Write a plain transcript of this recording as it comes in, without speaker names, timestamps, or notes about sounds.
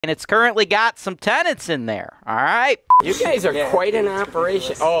And it's currently got some tenants in there, all right? You guys are quite an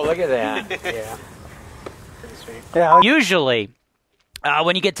operation. Oh, look at that. Yeah. Yeah. Usually,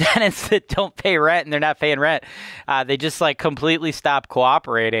 when you get tenants that don't pay rent and they're not paying rent, they just like completely stop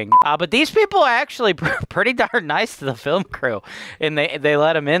cooperating. But these people are actually pretty darn nice to the film crew, and they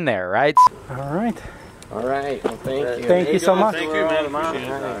let them in there, right? All right. All right. Well, thank you. Thank you so much. Thank you,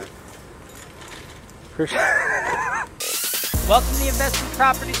 man. Appreciate it. Welcome to the Investment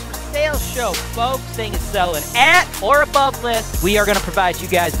Properties for Sale show, folks. Saying it's selling at or above list. We are going to provide you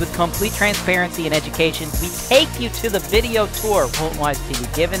guys with complete transparency and education. We take you to the video tour,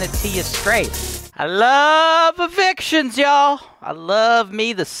 HoltonWiseTV, giving it to you straight. I love evictions, y'all. I love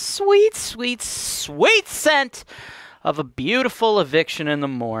me the sweet, sweet, sweet scent of a beautiful eviction in the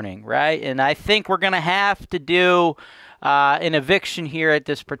morning, right? And I think we're going to have to do an eviction here at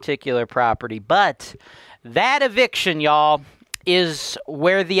this particular property. But that eviction, y'all, is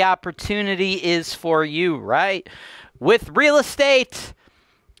where the opportunity is for you, right? With real estate,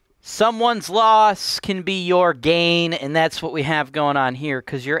 someone's loss can be your gain, and that's what we have going on here,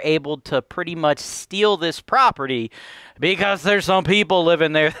 because you're able to pretty much steal this property because there's some people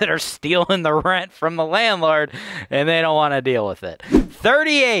living there that are stealing the rent from the landlord, and they don't want to deal with it.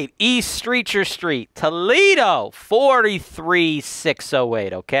 38 East Streicher Street, Toledo,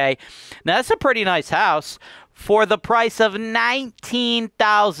 43608, okay? Now, that's a pretty nice house for the price of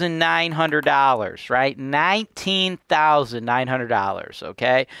 $19,900, right? $19,900,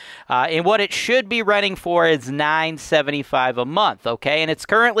 okay? And what it should be renting for is $975 a month, okay? And it's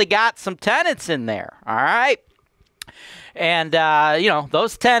currently got some tenants in there, all right? And, you know,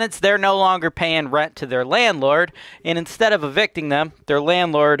 those tenants, they're no longer paying rent to their landlord. And instead of evicting them, their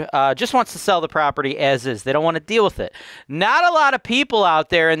landlord just wants to sell the property as is. They don't want to deal with it. Not a lot of people out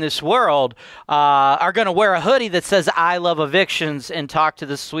there in this world are going to wear a hoodie that says, "I love evictions," and talk to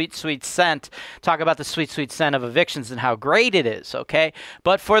the sweet, sweet scent. Talk about the sweet, sweet scent of evictions and how great it is, okay?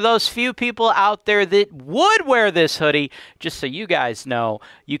 But for those few people out there that would wear this hoodie, just so you guys know,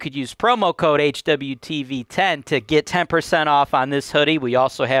 you could use promo code HWTV10 to get 10% off on this hoodie. We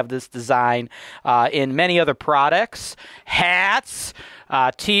also have this design in many other products, hats,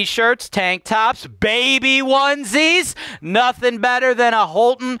 t-shirts, tank tops, baby onesies. Nothing better than a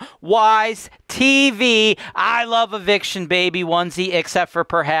HoltonWise TV I love eviction baby onesie, except for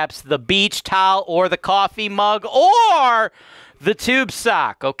perhaps the beach towel or the coffee mug or the tube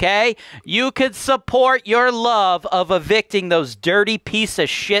sock, okay? You could support your love of evicting those dirty piece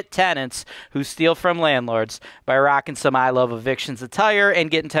of shit tenants who steal from landlords by rocking some I Love Evictions attire and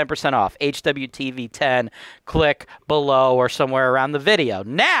getting 10% off. HWTV10, click below or somewhere around the video.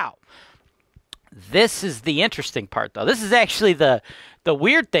 Now, this is the interesting part, though. This is actually the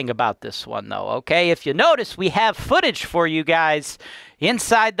weird thing about this one, though, okay? If you notice, we have footage for you guys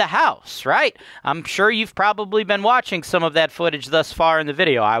inside the house, right? I'm sure you've probably been watching some of that footage thus far in the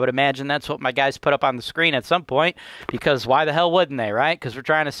video. I would imagine that's what my guys put up on the screen at some point, because why the hell wouldn't they, right? Because we're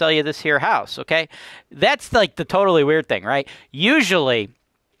trying to sell you this here house, okay? That's like the totally weird thing, right? Usually,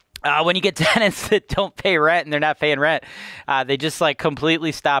 when you get tenants that don't pay rent and they're not paying rent, they just like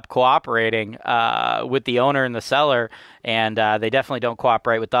completely stop cooperating with the owner and the seller, and they definitely don't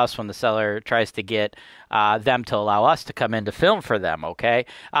cooperate with us when the seller tries to get them to allow us to come in to film for them, okay?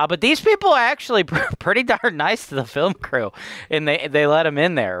 But these people are actually pretty darn nice to the film crew, and they let them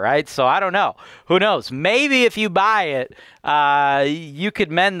in there, right? So I don't know. Who knows? Maybe if you buy it, you could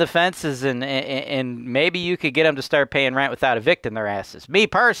mend the fences, and maybe you could get them to start paying rent without evicting their asses. Me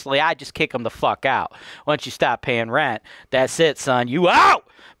personally, I just kick them the fuck out. Once you stop paying rent, that's it, son. You out!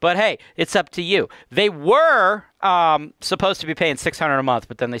 But hey, it's up to you. They were supposed to be paying $600 a month,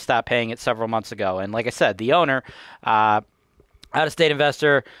 but then they stopped paying it several months ago. And like I said, the owner, out-of-state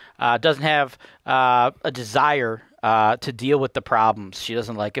investor, doesn't have a desire to deal with the problems. She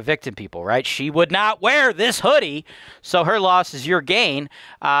doesn't like evicting people, right? She would not wear this hoodie, so her loss is your gain.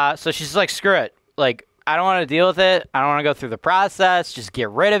 So she's like, screw it. Like, I don't want to deal with it. I don't want to go through the process. Just get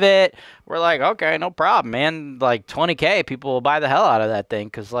rid of it. We're like, okay, no problem, man. Like $20K, people will buy the hell out of that thing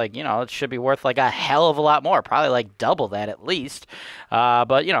because, like, you know, it should be worth like a hell of a lot more, probably like double that at least.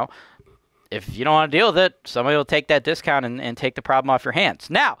 But, you know, if you don't want to deal with it, somebody will take that discount and take the problem off your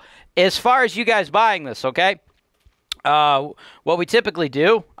hands. Now, as far as you guys buying this, okay? What we typically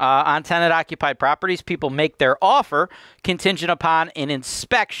do on tenant-occupied properties, people make their offer contingent upon an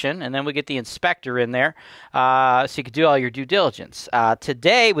inspection, and then we get the inspector in there so you can do all your due diligence.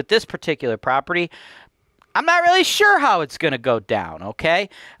 Today, with this particular property, I'm not really sure how it's going to go down, okay?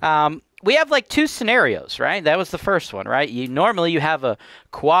 We have like two scenarios, right? That was the first one, right? Normally you have a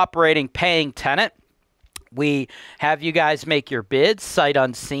cooperating, paying tenant We have you guys make your bids sight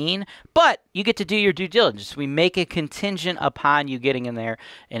unseen, but you get to do your due diligence. We make it contingent upon you getting in there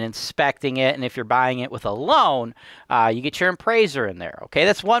and inspecting it. And if you're buying it with a loan, you get your appraiser in there. Okay,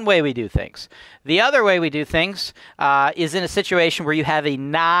 that's one way we do things. The other way we do things is in a situation where you have a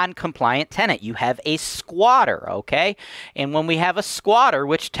non-compliant tenant. You have a squatter, okay? And when we have a squatter,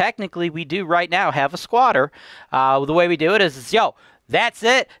 which technically we do right now have a squatter, the way we do it is yo, that's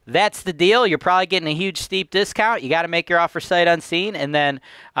it. That's the deal. You're probably getting a huge steep discount. You got to make your offer sight unseen, and then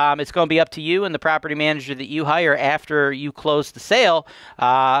it's going to be up to you and the property manager that you hire after you close the sale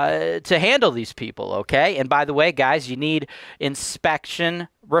to handle these people, okay? And by the way, guys, you need inspection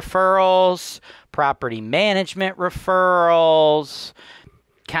referrals, property management referrals,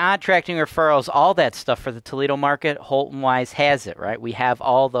 contracting referrals, all that stuff for the Toledo market. HoltonWise has it, right? We have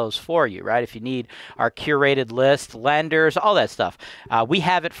all those for you, right? If you need our curated list, lenders, all that stuff, we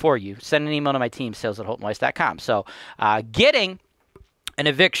have it for you. Send an email to my team, sales@HoltonWise.com. So getting an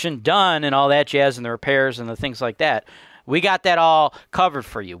eviction done and all that jazz and the repairs and the things like that, we got that all covered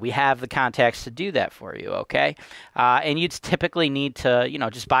for you. We have the contacts to do that for you, okay? And you'd typically need to, you know,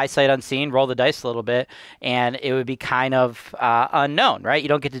 just buy sight unseen, roll the dice a little bit, and it would be kind of unknown, right? You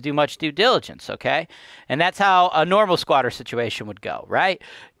don't get to do much due diligence, okay? And that's how a normal squatter situation would go, right?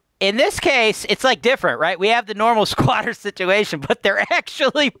 In this case, it's like different, right? We have the normal squatter situation, but they're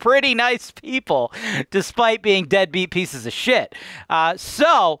actually pretty nice people, despite being deadbeat pieces of shit.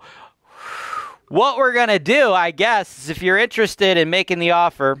 What we're going to do, I guess, is if you're interested in making the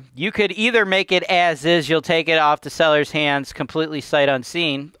offer, you could either make it as is, you'll take it off the seller's hands completely sight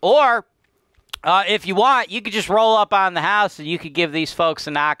unseen, or if you want, you could just roll up on the house and you could give these folks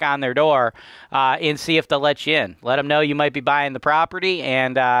a knock on their door and see if they'll let you in. Let them know you might be buying the property,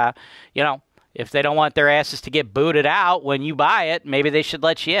 and, you know, if they don't want their asses to get booted out when you buy it, maybe they should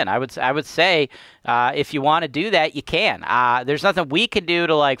let you in. I would say if you want to do that, you can. There's nothing we can do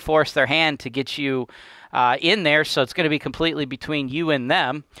to like force their hand to get you in there, so it's going to be completely between you and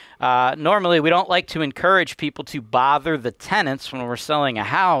them. Normally, we don't like to encourage people to bother the tenants when we're selling a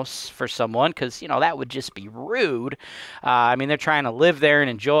house for someone because, you know, that would just be rude. I mean, they're trying to live there and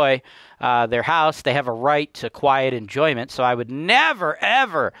enjoy their house. They have a right to quiet enjoyment, so I would never,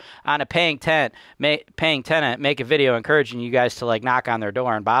 ever, on a paying tenant, make a video encouraging you guys to, like, knock on their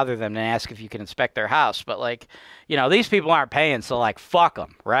door and bother them and ask if you can inspect their house. But, like, you know, these people aren't paying, so, like, fuck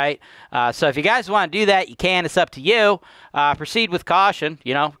them, right? So if you guys want to do that, you can. It's up to you. Proceed with caution.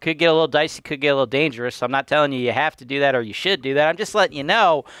 You know, could get a little dicey, could get a little dangerous. I'm not telling you have to do that or you should do that. I'm just letting you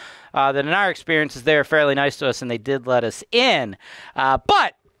know that in our experiences, they were fairly nice to us and they did let us in.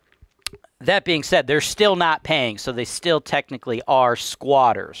 But that being said, they're still not paying, so they still technically are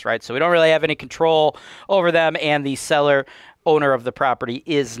squatters, right? So we don't really have any control over them, and the seller, owner of the property,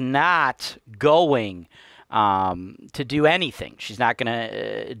 is not going to do anything. She's not going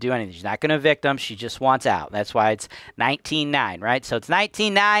to do anything. She's not going to evict them. She just wants out. That's why it's 19.9, right? So it's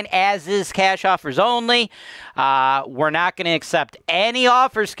 19.9, as is cash offers only. We're not going to accept any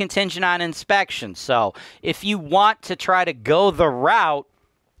offers contingent on inspection. So if you want to try to go the route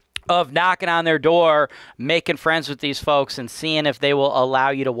of knocking on their door, making friends with these folks, and seeing if they will allow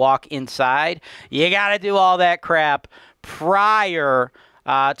you to walk inside, you got to do all that crap prior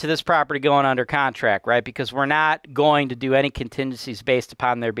to this property going under contract, right? Because we're not going to do any contingencies based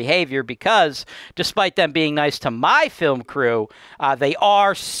upon their behavior, because despite them being nice to my film crew, they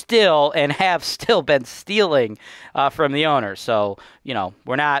are still and have still been stealing from the owner. So, you know,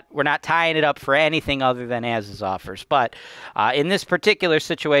 we're not tying it up for anything other than as-is offers. But in this particular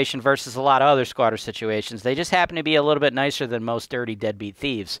situation versus a lot of other squatter situations, they just happen to be a little bit nicer than most dirty deadbeat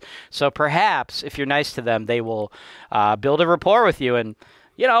thieves. So perhaps if you're nice to them, they will build a rapport with you, and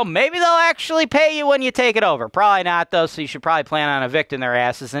you know, maybe they'll actually pay you when you take it over. Probably not, though, so you should probably plan on evicting their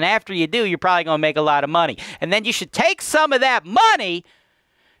asses. And after you do, you're probably going to make a lot of money. And then you should take some of that money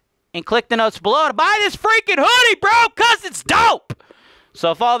and click the notes below to buy this freaking hoodie, bro, because it's dope. So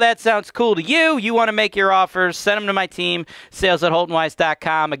if all that sounds cool to you, you want to make your offers, send them to my team,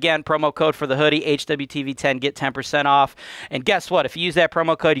 sales@HoltonWise.com. Again, promo code for the hoodie, HWTV10, get 10% off. And guess what? If you use that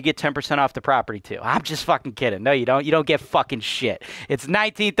promo code, you get 10% off the property, too. I'm just fucking kidding. No, you don't. You don't get fucking shit. It's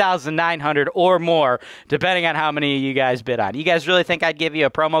 $19,900 or more, depending on how many of you guys bid on. You guys really think I'd give you a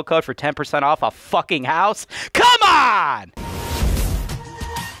promo code for 10% off a fucking house? Come on!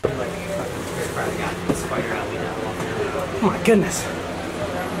 Oh my goodness.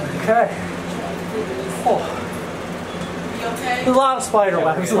 Okay. Oh. You okay? A lot of spider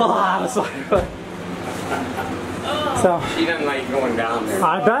webs. A lot of spider webs. So She doesn't like going down there.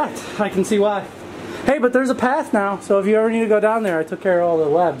 I bet. I can see why. Hey, but there's a path now, so if you ever need to go down there, I took care of all the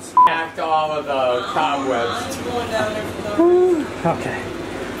webs. Back to all of the cobwebs. I'm going down there for no reason. Okay.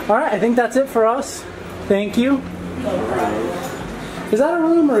 Alright, I think that's it for us. Thank you. Is that a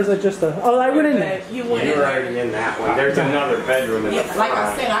room or is it just a... Oh, I went in there. You went You're in there. already in that one. There's another bedroom in the Yeah, like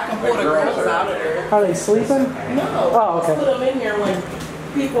I said, I can pull the girls out of there. Are they sleeping? No. Oh, okay. Put them in here when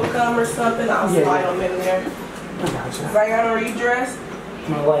people come or something. I'll slide them in there. I gotcha. Diana, are you dressed?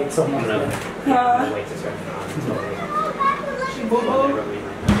 My light's almost dead. Huh? She boo boo?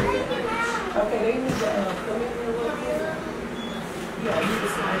 Okay, they need to come in here a little bit. Yeah, you can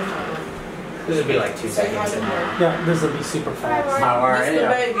slide them out. This would be like 2 Say hi seconds. to Mark. Yeah, this will be super fast. How are This you? the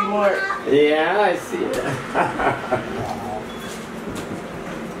baby, Mark. Yeah, I see that.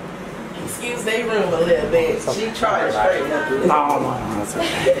 Excuse their room a little bit. She tried to straighten up. Oh, no, that's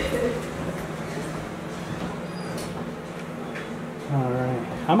okay. Alright.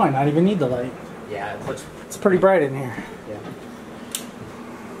 I might not even need the light. Yeah, it looks. It's pretty bright in here. Yeah.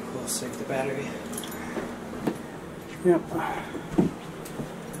 We'll save the battery. Yep.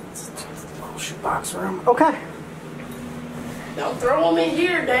 It's a little shoebox room. Okay. Don't throw them in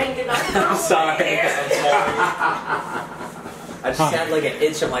here, dang it. I'm sorry. I just had like an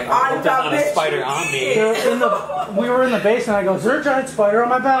itch. I'm like, I hope there's not a spider on me. We were in the basement. I go, is there a giant spider on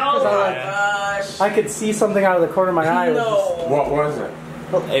my back? Oh 'Cause my gosh. I could see something out of the corner of my eye. It was No. What was it?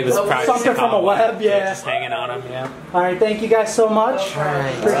 It was probably Something from a web, yeah. Just hanging on him, yeah. Alright, thank you guys so much.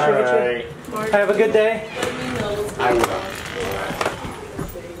 Appreciate you. Have a good day. I will.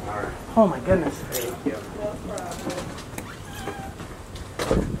 Oh my goodness.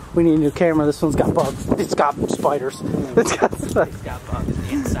 We need a new camera. This one's got bugs. It's got spiders. It's got spiders. It's got bugs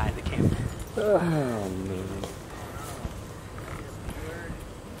inside the camera. Oh, man.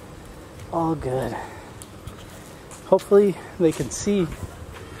 All good. Hopefully they can see.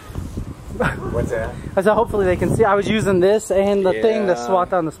 What's that? I said hopefully they can see. I was using this and the thing to Yeah. swat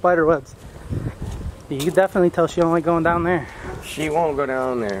down the spider webs. You can definitely tell she don't like going down there. She won't go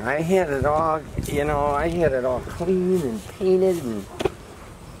down there. I had it all, you know, I had it all clean and painted and...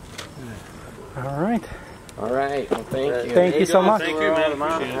 Alright. All right, well, thank you. Thank you so much. Thank you,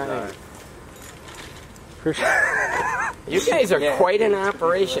 man. You guys are quite an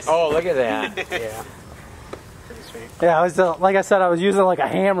operation. Oh, look at that. Yeah. Yeah, I was like I said, I was using like a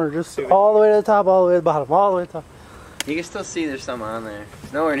hammer, just all the way to the top, all the way to the bottom, all the way to the top. You can still see there's some on there.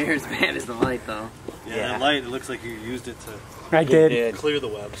 It's nowhere near as bad as the light, though. Yeah, that light, it looks like you used it to I did. clear the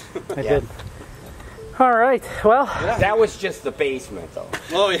webs. I did. All right. Well. That was just the basement, though.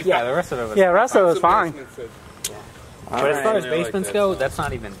 Oh, yeah. Yeah, the rest of it was. Yeah, the rest of it was fine. But as far as They're like basements that. go, that's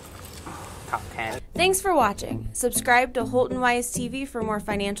not even top 10. Thanks for watching. Subscribe to HoltonWise TV for more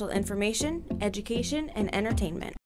financial information, education, and entertainment.